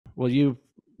Well, you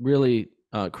really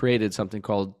created something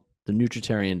called the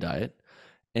Nutritarian diet,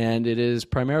 and it is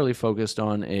primarily focused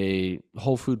on a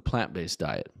whole food plant-based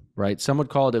diet, right? Some would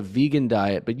call it a vegan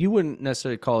diet, but you wouldn't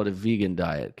necessarily call it a vegan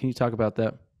diet. Can you talk about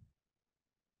that?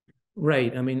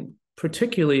 Right. I mean,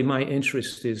 particularly my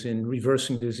interest is in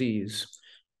reversing disease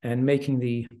and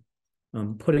making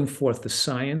putting forth the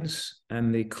science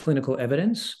and the clinical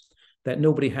evidence that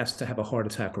nobody has to have a heart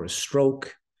attack or a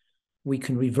stroke. We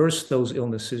can reverse those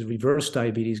illnesses, reverse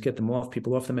diabetes, get them off,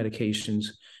 people off the medications,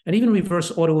 and even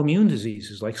reverse autoimmune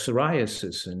diseases like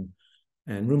psoriasis and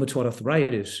rheumatoid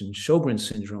arthritis and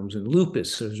Sjogren's syndromes and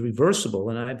lupus is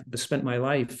reversible. And I've spent my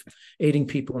life aiding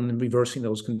people in reversing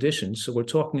those conditions. So we're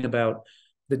talking about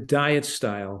the diet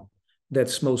style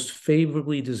that's most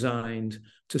favorably designed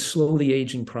to slow the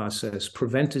aging process,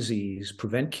 prevent disease,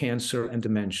 prevent cancer and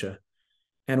dementia,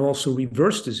 and also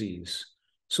reverse disease.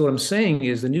 So what I'm saying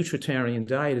is the Nutritarian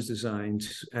diet is designed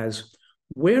as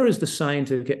where is the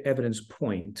scientific evidence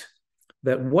point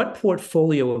that what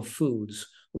portfolio of foods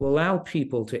will allow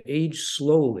people to age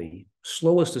slowly,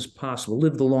 slowest as possible,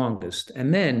 live the longest,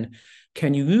 and then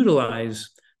can you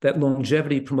utilize that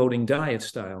longevity promoting diet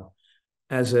style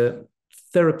as a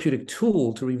therapeutic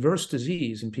tool to reverse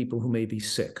disease in people who may be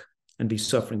sick and be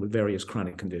suffering with various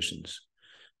chronic conditions.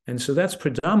 And so that's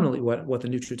predominantly what the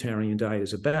Nutritarian diet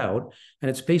is about, and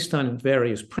it's based on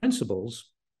various principles.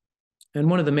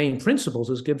 And one of the main principles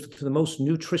is give to the most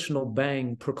nutritional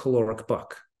bang per caloric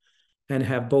buck and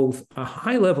have both a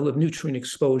high level of nutrient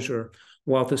exposure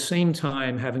while at the same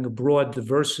time having a broad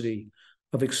diversity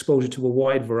of exposure to a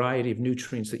wide variety of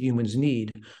nutrients that humans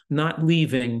need, not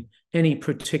leaving any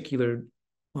particular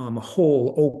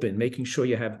hole open, making sure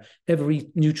you have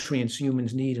every nutrients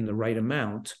humans need in the right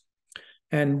amount.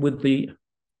 And with the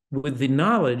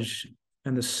knowledge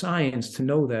and the science to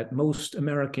know that most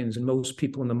Americans and most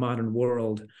people in the modern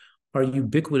world are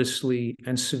ubiquitously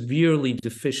and severely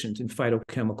deficient in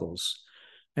phytochemicals.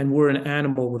 And we're an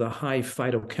animal with a high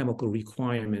phytochemical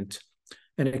requirement,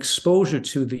 and exposure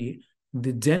to the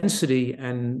density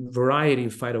and variety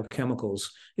of phytochemicals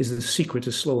is the secret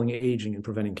to slowing aging and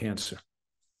preventing cancer.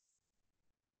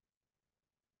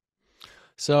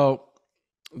 So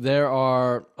there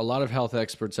are a lot of health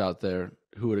experts out there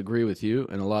who would agree with you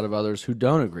and a lot of others who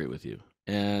don't agree with you.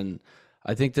 And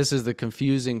I think this is the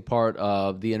confusing part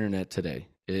of the internet today.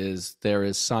 Is there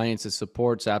is science that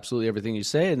supports absolutely everything you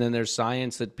say, and then there's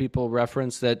science that people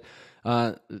reference that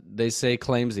they say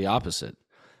claims the opposite.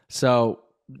 So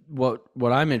what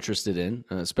I'm interested in,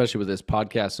 especially with this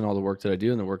podcast and all the work that I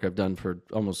do and the work I've done for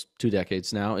almost 2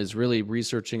 decades now, is really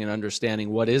researching and understanding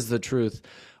what is the truth,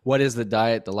 what is the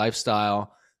diet, the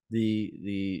lifestyle,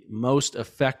 the most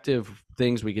effective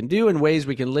things we can do and ways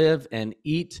we can live and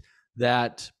eat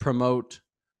that promote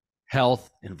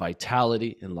health and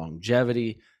vitality and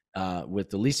longevity with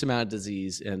the least amount of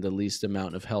disease and the least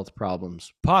amount of health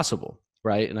problems possible,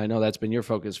 right? And I know that's been your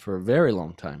focus for a very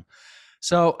long time.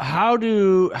 So how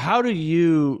do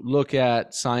you look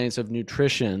at science of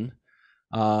nutrition,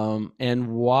 and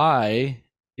why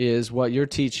is what you're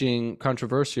teaching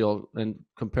controversial and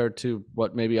compared to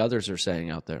what maybe others are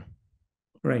saying out there?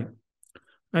 Right.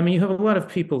 I mean, you have a lot of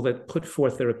people that put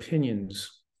forth their opinions,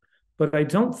 but I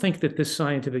don't think that this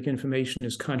scientific information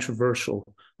is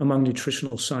controversial among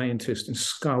nutritional scientists and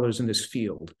scholars in this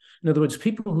field. In other words,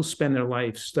 people who spend their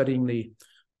life studying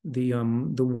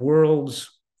the world's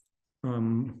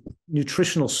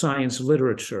nutritional science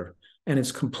literature and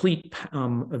its complete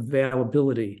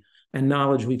availability and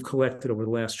knowledge we've collected over the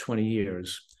last 20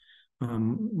 years.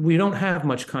 We don't have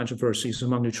much controversies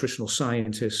among nutritional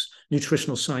scientists,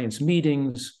 nutritional science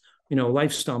meetings,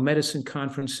 lifestyle medicine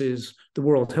conferences, the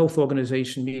World Health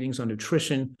Organization meetings on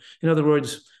nutrition. In other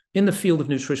words, in the field of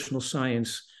nutritional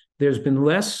science, there's been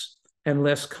less and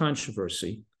less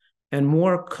controversy and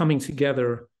more coming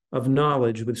together of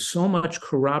knowledge with so much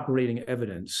corroborating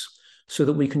evidence so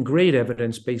that we can grade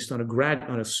evidence based on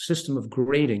a system of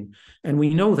grading. And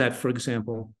we know that, for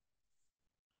example,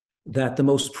 that the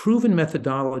most proven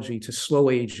methodology to slow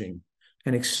aging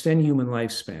and extend human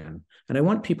lifespan, and I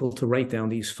want people to write down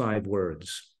these 5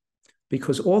 words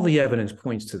because all the evidence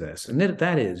points to this, and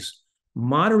that is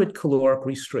moderate caloric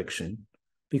restriction,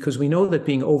 because we know that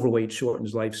being overweight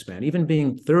shortens lifespan. Even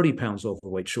being 30 pounds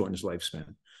overweight shortens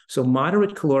lifespan. So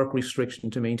moderate caloric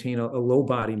restriction to maintain a low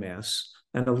body mass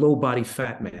and a low body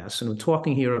fat mass. And we're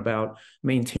talking here about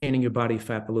maintaining your body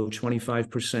fat below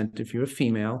 25% if you're a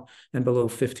female and below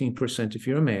 15% if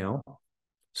you're a male.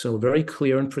 So very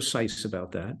clear and precise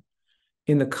about that.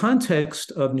 In the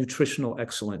context of nutritional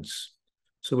excellence,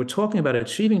 so we're talking about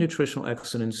achieving nutritional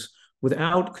excellence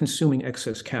without consuming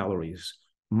excess calories,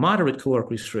 moderate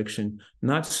caloric restriction,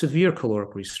 not severe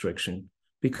caloric restriction,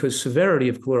 because severity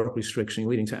of caloric restriction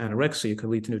leading to anorexia could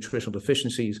lead to nutritional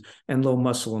deficiencies and low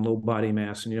muscle and low body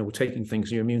mass, and we're taking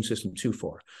things in your immune system too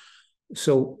far.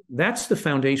 So that's the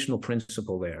foundational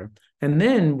principle there. And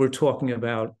then we'll talk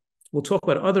about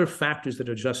other factors that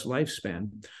adjust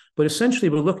lifespan, but essentially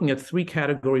we're looking at three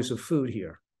categories of food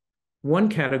here. One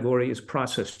category is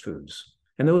processed foods,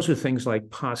 and those are things like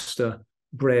pasta,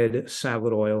 bread,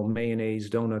 salad oil, mayonnaise,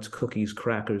 donuts, cookies,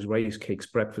 crackers, rice cakes,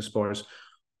 breakfast bars,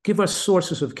 give us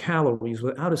sources of calories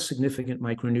without a significant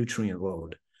micronutrient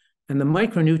load. And the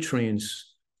micronutrients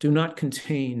do not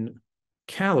contain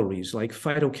calories, like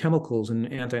phytochemicals and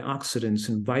antioxidants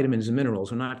and vitamins and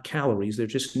minerals are not calories, they're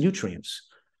just nutrients.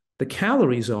 The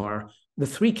calories are, the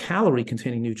 3 calorie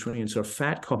containing nutrients are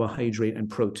fat, carbohydrate, and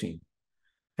protein.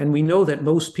 And we know that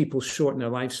most people shorten their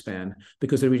lifespan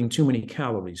because they're eating too many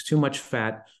calories, too much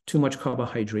fat, too much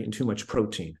carbohydrate, and too much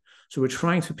protein. So we're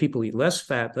trying to people eat less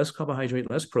fat, less carbohydrate,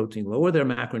 less protein, lower their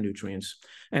macronutrients,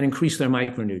 and increase their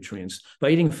micronutrients by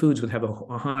eating foods that have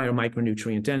a higher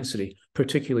micronutrient density,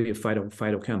 particularly of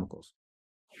phytochemicals.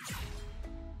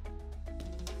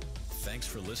 Thanks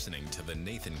for listening to the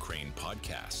Nathan Crane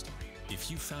Podcast. If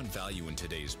you found value in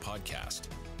today's podcast,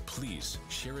 please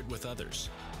share it with others,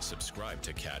 subscribe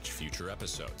to catch future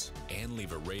episodes, and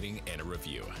leave a rating and a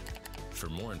review. For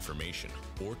more information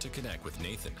or to connect with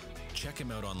Nathan, check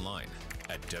him out online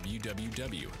at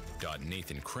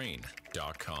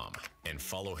www.nathancrane.com and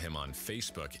follow him on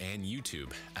Facebook and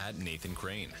YouTube at Nathan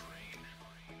Crane.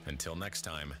 Until next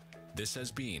time, this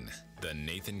has been the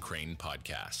Nathan Crane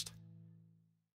Podcast.